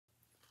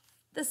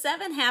The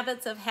 7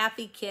 Habits of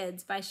Happy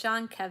Kids by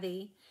Sean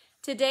Covey.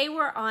 Today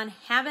we're on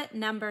habit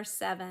number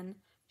 7,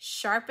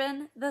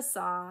 Sharpen the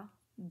Saw.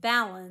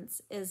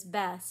 Balance is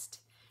best.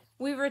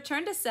 We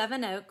return to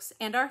Seven Oaks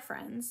and our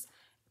friends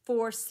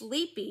for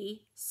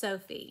sleepy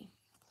Sophie.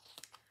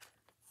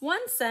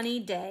 One sunny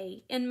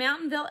day in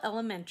Mountainville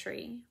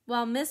Elementary,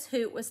 while Miss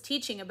Hoot was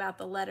teaching about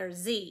the letter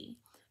Z,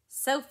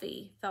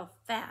 Sophie fell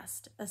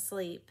fast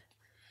asleep.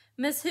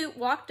 Miss Hoot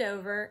walked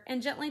over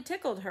and gently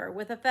tickled her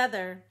with a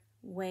feather.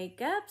 "Wake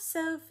up,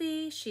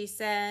 Sophie," she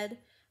said.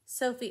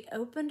 Sophie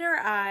opened her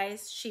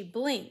eyes. She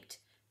blinked,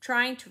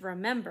 trying to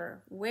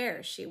remember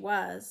where she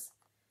was.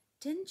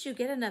 "Didn't you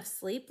get enough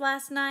sleep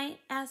last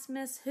night?" asked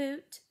Miss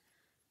Hoot.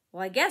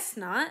 "Well, I guess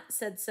not,"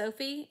 said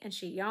Sophie, and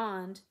she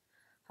yawned.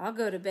 "I'll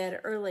go to bed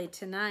early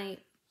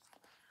tonight."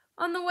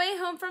 On the way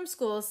home from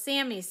school,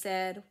 Sammy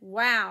said,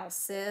 "Wow,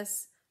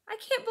 sis, I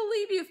can't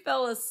believe you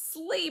fell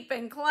asleep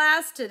in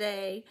class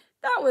today.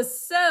 That was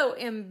so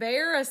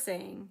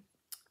embarrassing."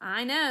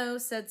 "I know,"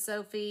 said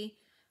Sophie,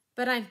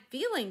 "but I'm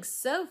feeling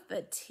so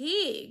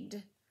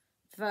fatigued."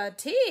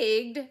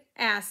 "Fatigued?"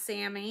 asked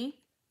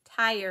Sammy.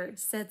 "Tired,"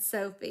 said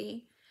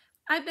Sophie.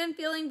 "I've been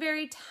feeling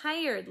very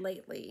tired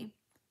lately."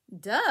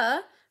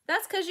 "Duh,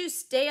 that's 'cause you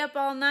stay up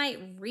all night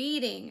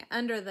reading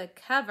under the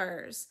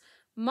covers.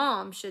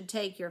 Mom should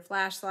take your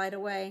flashlight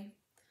away."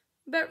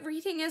 "But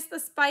reading is the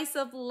spice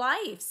of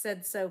life,"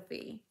 said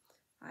Sophie.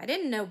 "I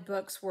didn't know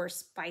books were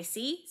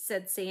spicy,"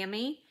 said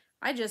Sammy.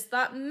 "I just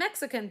thought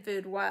Mexican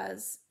food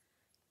was."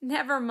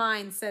 "Never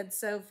mind," said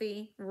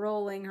Sophie,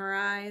 rolling her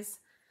eyes.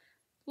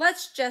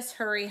 "Let's just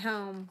hurry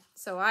home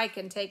so I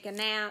can take a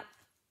nap."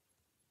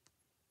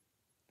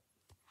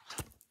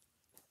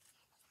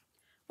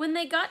 When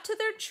they got to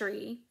their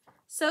tree,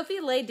 Sophie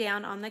lay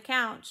down on the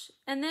couch,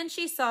 and then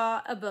she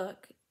saw a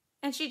book,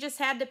 and she just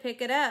had to pick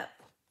it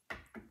up.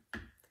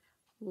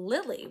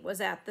 Lily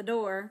was at the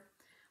door.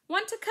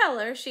 "Want to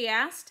color?" she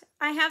asked.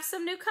 "I have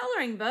some new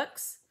coloring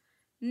books."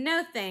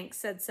 "No thanks,"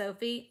 said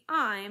Sophie.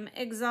 "I'm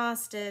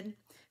exhausted.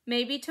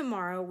 Maybe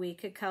tomorrow we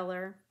could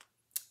color."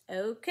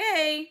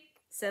 "Okay,"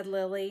 said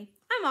Lily.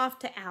 "I'm off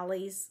to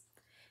Allie's."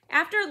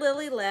 After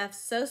Lily left,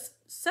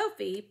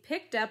 Sophie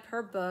picked up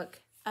her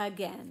book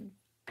again.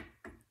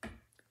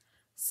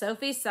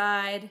 Sophie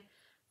sighed.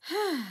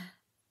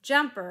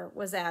 Jumper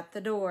was at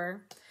the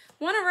door.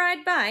 "Want to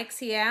ride bikes?"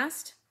 he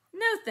asked.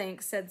 "No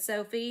thanks," said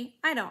Sophie.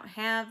 "I don't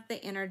have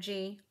the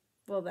energy."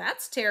 "Well,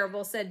 that's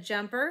terrible," said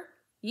Jumper.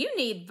 "You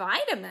need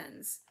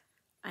vitamins."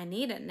 "I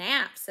need a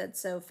nap," said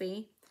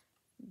Sophie.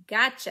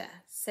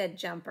 "Gotcha," said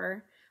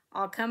Jumper.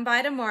 "I'll come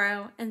by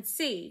tomorrow and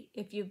see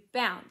if you've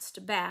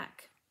bounced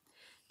back."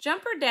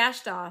 Jumper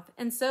dashed off,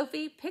 and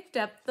Sophie picked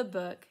up the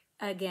book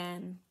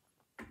again.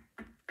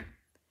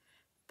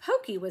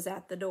 Pokey was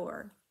at the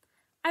door.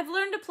 "I've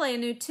learned to play a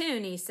new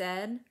tune," he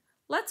said.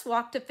 "Let's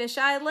walk to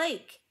Fisheye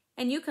Lake,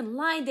 and you can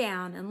lie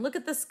down and look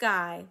at the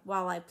sky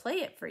while I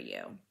play it for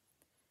you."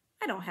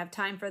 "I don't have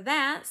time for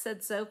that,"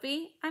 said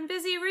Sophie. "I'm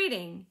busy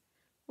reading."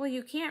 "Well,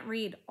 you can't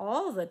read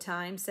all the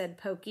time," said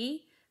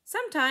Pokey.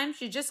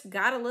 "Sometimes you just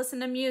gotta listen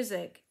to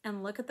music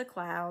and look at the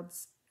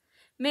clouds."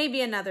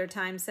 "Maybe another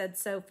time," said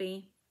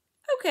Sophie.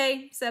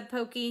 "Okay," said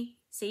Pokey.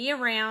 "See you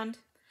around."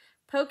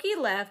 Pokey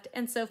left,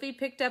 and Sophie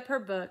picked up her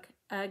book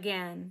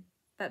again.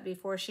 But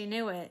before she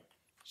knew it,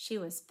 she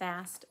was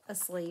fast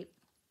asleep.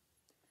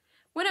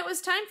 When it was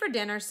time for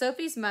dinner,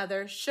 Sophie's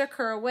mother shook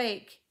her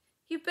awake.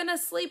 "You've been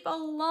asleep a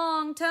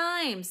long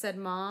time," said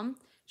Mom.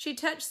 She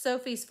touched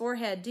Sophie's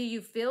forehead. "Do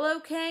you feel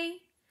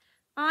okay?"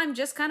 "I'm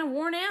just kind of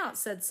worn out,"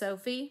 said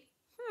Sophie.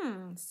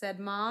 Said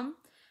Mom.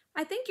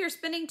 "I think you're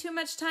spending too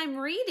much time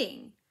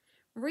reading.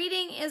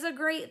 Reading is a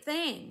great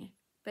thing,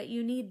 but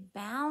you need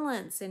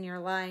balance in your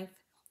life.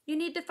 You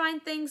need to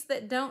find things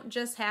that don't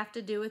just have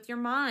to do with your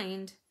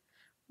mind."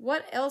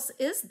 "What else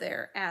is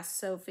there?" asked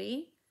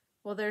Sophie.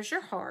 "Well, there's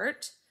your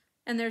heart,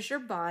 and there's your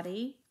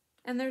body,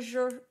 and there's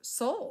your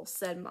soul,"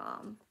 said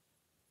Mom.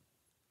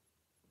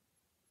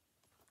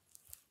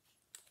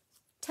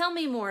 "Tell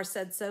me more,"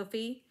 said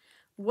Sophie.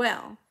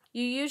 "Well,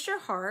 you use your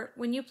heart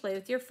when you play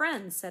with your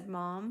friends," said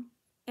Mom.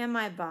 "And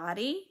my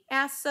body?"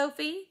 asked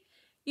Sophie.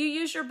 "You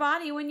use your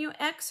body when you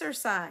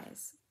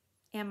exercise."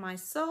 "And my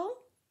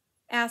soul?"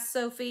 asked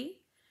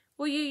Sophie.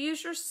 "Well, you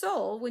use your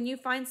soul when you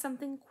find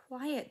something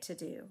quiet to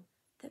do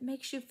that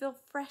makes you feel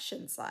fresh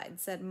inside,"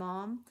 said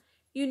Mom.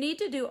 "You need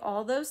to do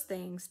all those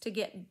things to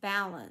get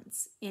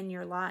balance in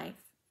your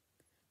life."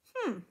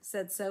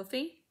 Said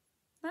Sophie.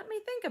 "Let me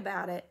think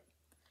about it."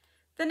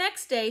 The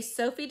next day,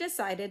 Sophie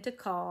decided to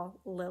call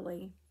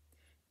Lily.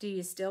 "Do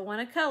you still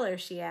want to color?"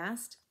 she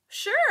asked.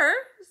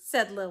 "Sure,"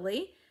 said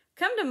Lily.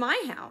 "Come to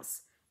my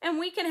house, and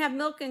we can have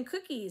milk and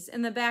cookies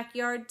in the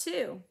backyard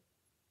too."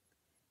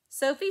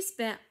 Sophie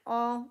spent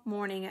all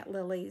morning at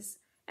Lily's,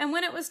 and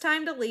when it was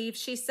time to leave,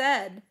 she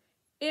said,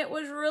 "It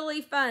was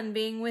really fun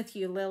being with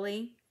you,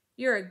 Lily.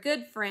 You're a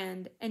good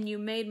friend, and you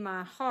made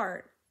my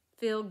heart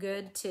feel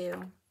good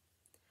too."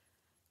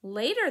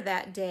 Later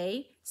that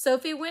day,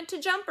 Sophie went to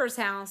Jumper's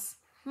house.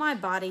 "My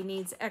body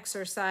needs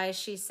exercise,"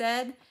 she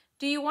said.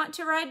 "Do you want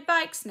to ride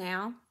bikes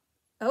now?"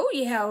 Oh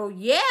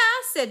yeah,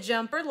 said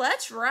Jumper.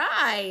 Let's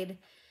ride.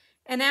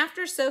 And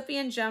after Sophie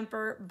and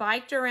Jumper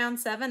biked around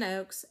Seven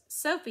Oaks,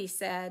 Sophie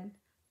said,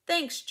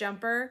 "Thanks,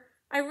 Jumper.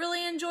 I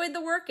really enjoyed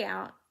the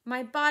workout.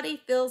 My body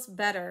feels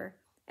better,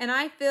 and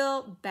I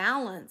feel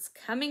balance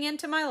coming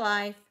into my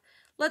life.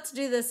 Let's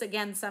do this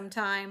again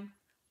sometime."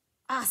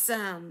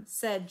 "Awesome,"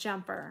 said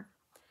Jumper.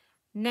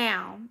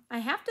 "Now, I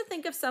have to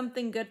think of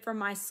something good for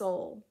my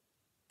soul,"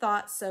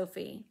 thought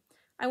Sophie.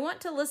 "I want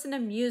to listen to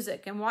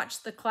music and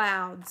watch the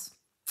clouds."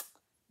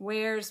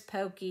 Where's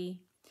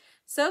Pokey?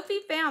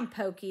 Sophie found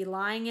Pokey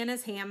lying in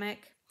his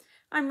hammock.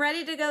 "I'm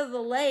ready to go to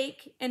the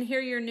lake and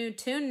hear your new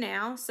tune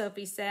now,"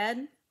 Sophie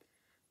said.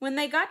 When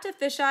they got to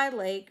Fisheye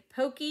Lake,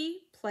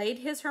 Pokey played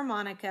his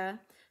harmonica.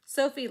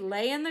 Sophie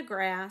lay in the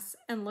grass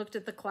and looked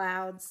at the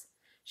clouds.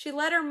 She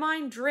let her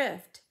mind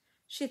drift.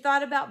 She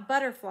thought about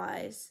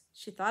butterflies.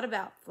 She thought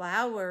about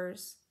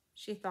flowers.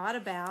 She thought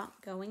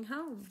about going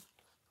home.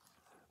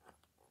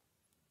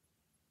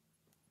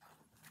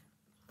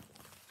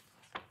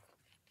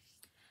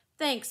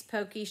 "Thanks,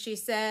 Pokey," she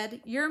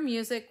said. "Your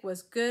music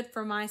was good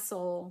for my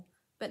soul.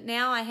 But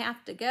now I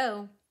have to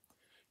go."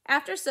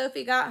 After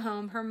Sophie got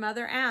home, her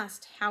mother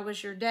asked, "How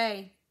was your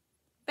day?"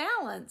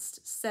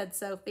 "Balanced," said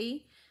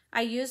Sophie.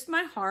 "I used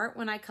my heart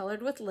when I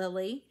colored with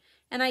Lily,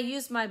 and I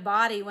used my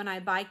body when I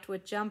biked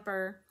with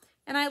Jumper,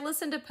 and I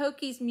listened to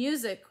Pokey's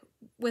music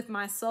with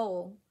my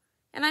soul,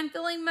 and I'm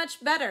feeling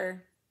much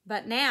better.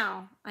 But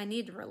now I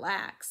need to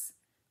relax."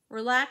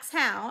 "Relax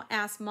how?"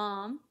 asked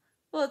Mom.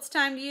 "Well, it's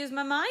time to use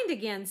my mind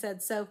again,"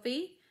 said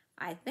Sophie.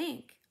 "I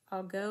think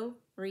I'll go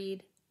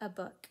read a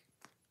book."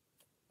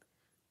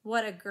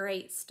 What a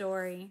great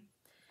story.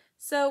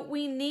 So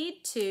we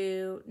need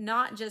to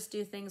not just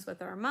do things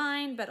with our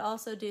mind, but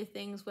also do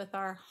things with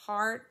our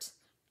heart,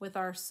 with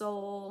our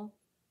soul,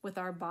 with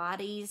our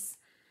bodies.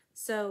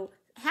 So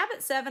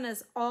habit 7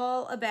 is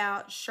all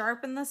about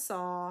sharpen the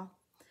saw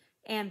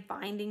and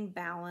finding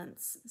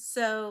balance.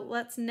 So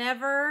let's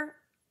never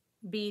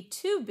be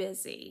too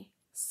busy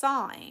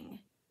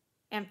sawing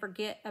and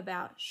forget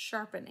about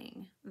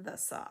sharpening the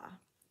saw.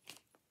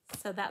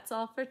 So that's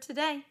all for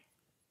today.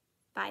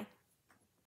 Bye.